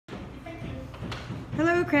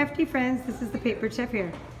Hello crafty friends, this is the Paper Chef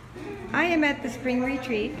here. I am at the spring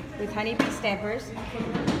retreat with Honeybee Stampers.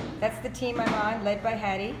 That's the team I'm on, led by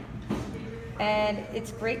Hattie. And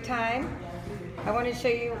it's a great time. I want to show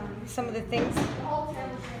you some of the things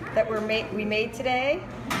that we made today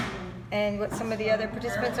and what some of the other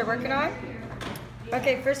participants are working on.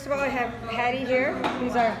 Okay, first of all I have Hattie here,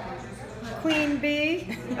 who's our queen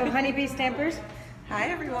bee of Honeybee Stampers. Hi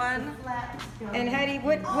everyone. And Hattie,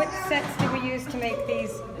 what sets did we use to make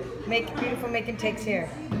these beautiful make and takes here?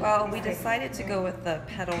 Well, we decided to go with the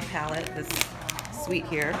petal palette, this suite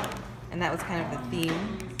here, and that was kind of the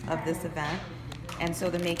theme of this event. And so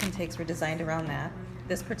the make and takes were designed around that.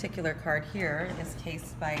 This particular card here is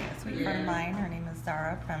cased by a sweet friend of mine. Her name is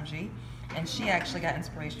Zara Premji, and she actually got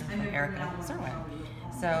inspiration from Erica Serwin.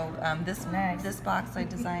 So this box I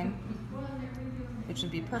designed, which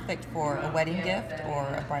would be perfect for a wedding gift or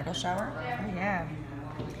a bridal shower. Oh yeah.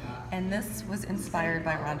 And this was inspired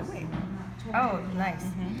by Rhonda Wade. Oh, nice.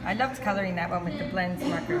 I loved coloring that one with the blends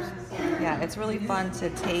markers. Yeah, it's really fun to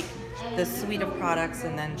take this suite of products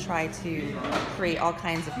and then try to create all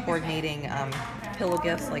kinds of coordinating pillow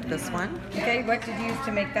gifts like this one. Okay, what did you use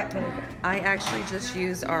to make that pillow gift? I actually just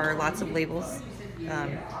used our Lots of Labels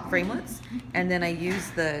framelits, and then I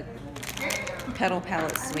used the petal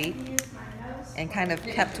palette suite and kind of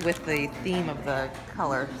kept with the theme of the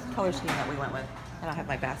color scheme that we went with. I don't have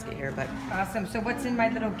my basket here, but... Awesome. So what's in my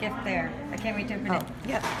little gift there? I can't wait to open it.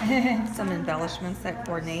 Yeah. Some embellishments that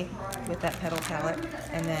coordinate with that petal palette,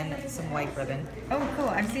 and then some white ribbon. Oh, cool.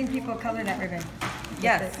 I've seen people color that ribbon.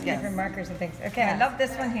 Yes, yes. Different markers and things. Okay, Yes. I love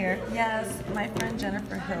this one here. Yes, my friend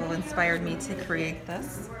Jennifer Hill inspired me to create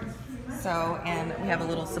this. So, and we have a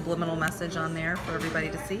little subliminal message on there for everybody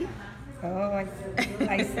to see. Oh,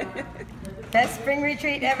 I see. Best spring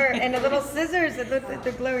retreat ever, and the little scissors that look like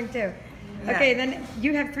they're glowing too. Yeah. Okay, then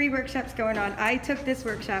you have 3 workshops going on. I took this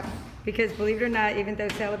workshop because, believe it or not, even though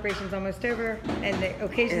celebration's almost over and the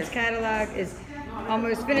occasions catalog is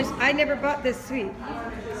almost finished, I never bought this suite.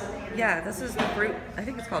 Yeah, this is the fruit, I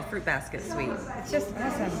think it's called Fruit Basket Suite. It's just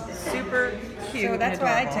awesome. Super cute. So that's and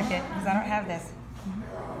why I adorable. took it, because I don't have this.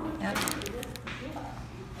 Yep.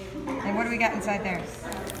 And what do we got inside there?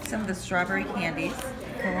 Some of the strawberry candies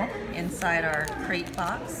Cool. inside our crate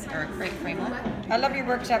box, or crate framelit. I love your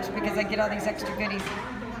workshops because I get all these extra goodies,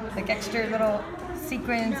 like extra little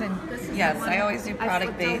sequins and... Yes, I always do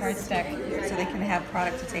product Card based stack. so they can have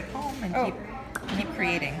product to take home and keep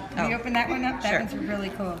creating. Can you open that one up? That Sure. one's really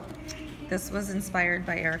cool. This was inspired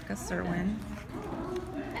by Erica Serwin.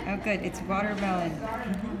 Oh good, it's watermelon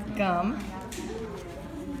gum.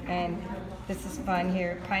 And this is fun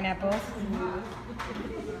here, pineapples.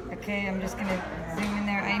 Okay, I'm just gonna zoom in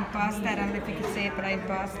there. I embossed that, I don't know if you can see it, but I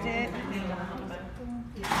embossed it.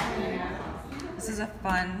 This is a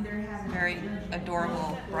fun, very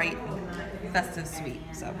adorable, bright, festive suite.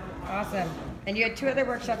 So Awesome. And you had 2 other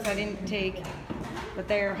workshops I didn't take, but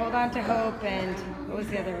they're Hold On to Hope and what was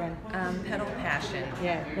the other one? Petal Passion.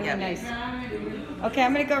 Yeah, really Yep. nice. Okay,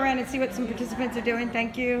 I'm gonna go around and see what some participants are doing.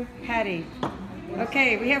 Thank you, Hattie.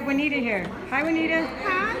 Okay, we have Juanita here. Hi, Juanita.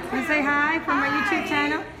 Hi. Want to say hi from my YouTube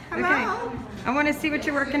channel? Hello. Okay. I want to see what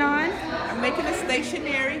you're working on. I'm making a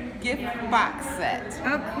stationary gift box set.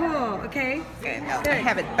 Oh, cool. Okay. Okay, now I Good.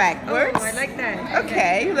 have it backwards. Oh, I like that.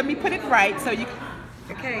 Okay, let me put it right so you.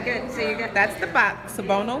 Okay, good. So you got. That's the box.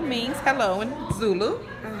 Sabono means hello in Zulu.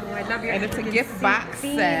 Oh, I love your. And it's a you gift see box the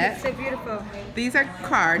theme. set. It's so beautiful. These are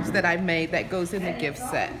cards that I made that goes in the gift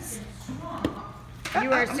sets. You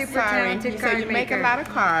are a I'm super sorry. talented So card you make a maker. lot of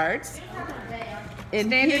cards. In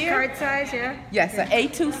Standard here, card size, yeah? yes, an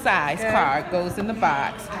A2 size Good. card goes in the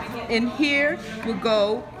box. In here will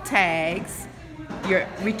go tags. Your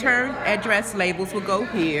return address labels will go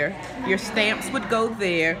here. Your stamps would go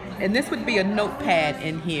there. And this would be a notepad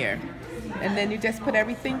in here. And then you just put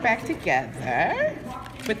everything back together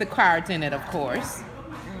with the cards in it, of course.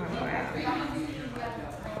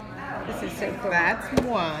 This is so cool. That's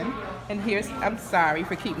one. And here's, I'm sorry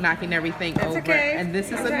for keep knocking everything That's over. okay. And this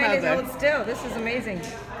is I'm trying to another. hold still. This is amazing.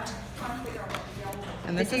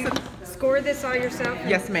 And this Did is you score this all yourself?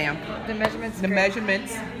 yes, ma'am. The measurements? The Great.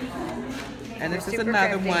 measurements. And this is Super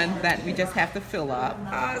another crafty. one that we just have to fill up.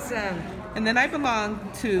 Awesome. And then I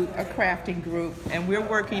belong to a crafting group, and we're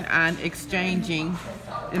working on exchanging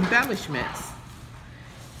embellishments.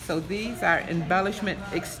 So these are embellishment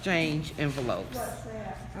exchange envelopes.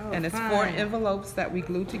 Oh, And it's fun. 4 envelopes that we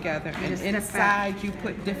glue together, and just step inside you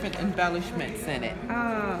put different embellishments in it.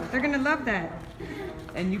 Oh, they're gonna love that.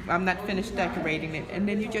 And I'm not finished decorating it. And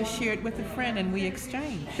then you just share it with a friend and we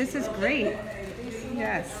exchange. This is great.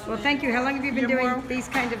 Yes. Well, thank you. How long have you been You're doing more- these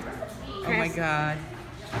kind of Oh my crafts? God.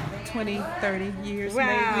 20, 30 years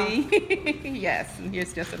Wow. maybe. Yes, and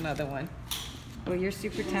here's just another one. Well, you're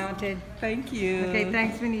super talented. Thank you. Okay,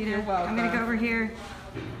 thanks, Vanita. You're welcome. I'm gonna go over here.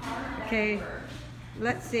 Okay,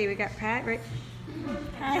 let's see. We got Pat, right?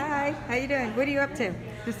 Hi. How you doing? What are you up to?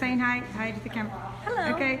 Just saying hi. Hi to the camera.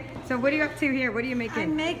 Hello. Okay. So what are you up to here? What are you I'm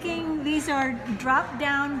making? making, these are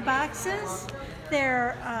drop-down boxes.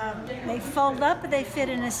 They're, they fold up, they fit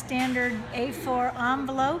in a standard A4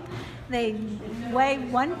 envelope. They weigh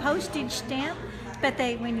 1 postage stamp, but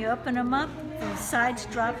they, when you open them up, the sides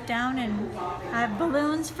drop down, and I have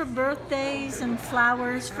balloons for birthdays and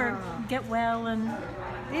flowers for get well, and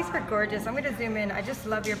These are gorgeous. I'm gonna zoom in. I just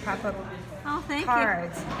love your pop-up oh, thank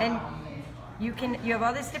cards. And you have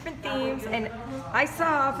all these different themes, and I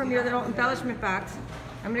saw from your little embellishment box,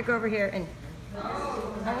 I'm gonna go over here and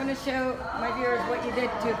I want to show my viewers what you did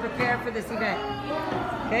to prepare for this event.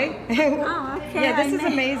 Okay? Oh, okay. Yeah, this is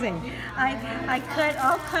amazing. I cut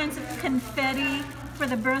all kinds of confetti for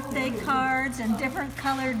the birthday cards and different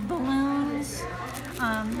colored balloons,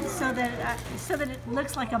 so that it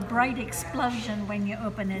looks like a bright explosion when you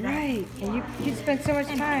open it up. Right, and you spent so much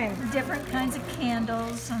And time different kinds of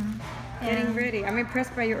candles and getting ready. I'm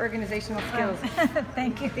impressed by your organizational skills.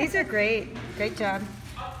 Thank you. These are great. Great job.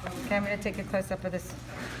 Okay, I'm going to take a close-up of this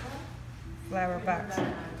flower box.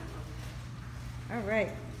 All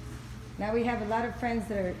right. Now we have a lot of friends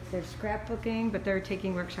that they're scrapbooking, but they're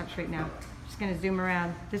taking workshops right now. Just going to zoom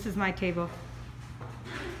around. This is my table.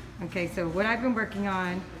 Okay, so what I've been working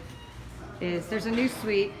on is there's a new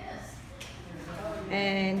suite,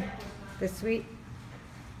 and the suite,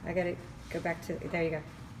 I got to go back to, there you go.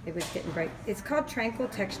 It was getting bright. It's called Tranquil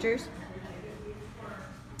Textures.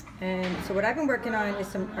 And so what I've been working on is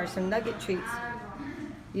some nugget treats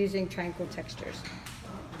using Tranquil Textures.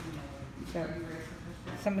 So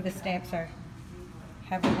some of the stamps are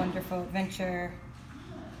 "Have a Wonderful Adventure"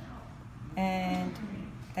 and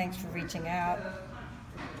 "Thanks for Reaching Out."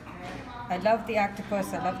 I love the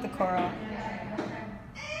octopus. I love the coral.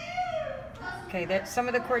 Okay, some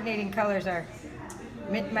of the coordinating colors are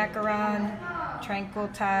mint macaron, tranquil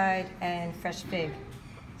tide, and fresh fig.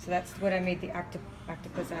 So that's what I made the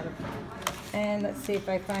octopus out of. And let's see if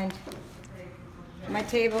I find, my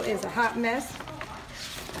table is a hot mess.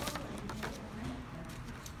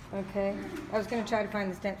 Okay, I was gonna try to find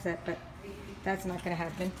the stamp set, but that's not gonna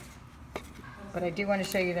happen. But I do want to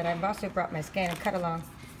show you that I've also brought my scan and cut along,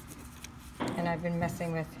 and I've been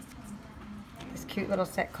messing with this cute little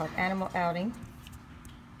set called Animal Outing.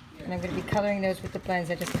 And I'm gonna be coloring those with the blends.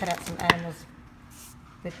 I just cut out some animals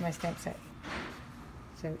with my stamp set.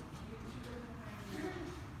 So,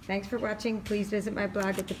 thanks for watching. Please visit my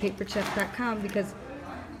blog at thepaperchef.com because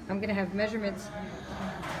I'm going to have measurements,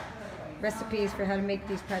 recipes for how to make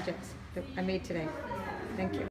these projects that I made today. Thank you.